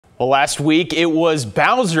Well, last week it was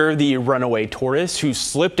Bowser, the runaway tortoise, who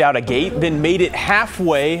slipped out a gate, then made it half a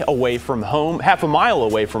mile away from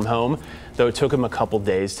home, though it took him a couple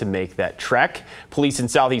days to make that trek. Police in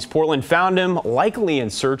Southeast Portland found him, likely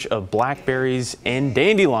in search of blackberries and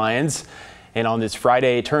dandelions. And on this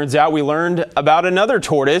Friday, it turns out we learned about another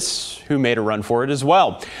tortoise who made a run for it as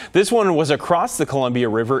well. This one was across the Columbia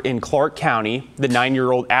River in Clark County. The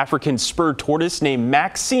 9-year-old African spurred tortoise named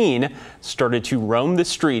Maxine started to roam the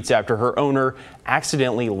streets after her owner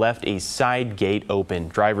accidentally left a side gate open.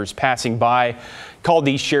 Drivers passing by called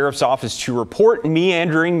the sheriff's office to report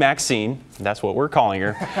meandering Maxine. That's what we're calling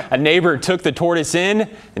her. A neighbor took the tortoise in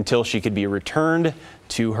until she could be returned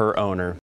to her owner.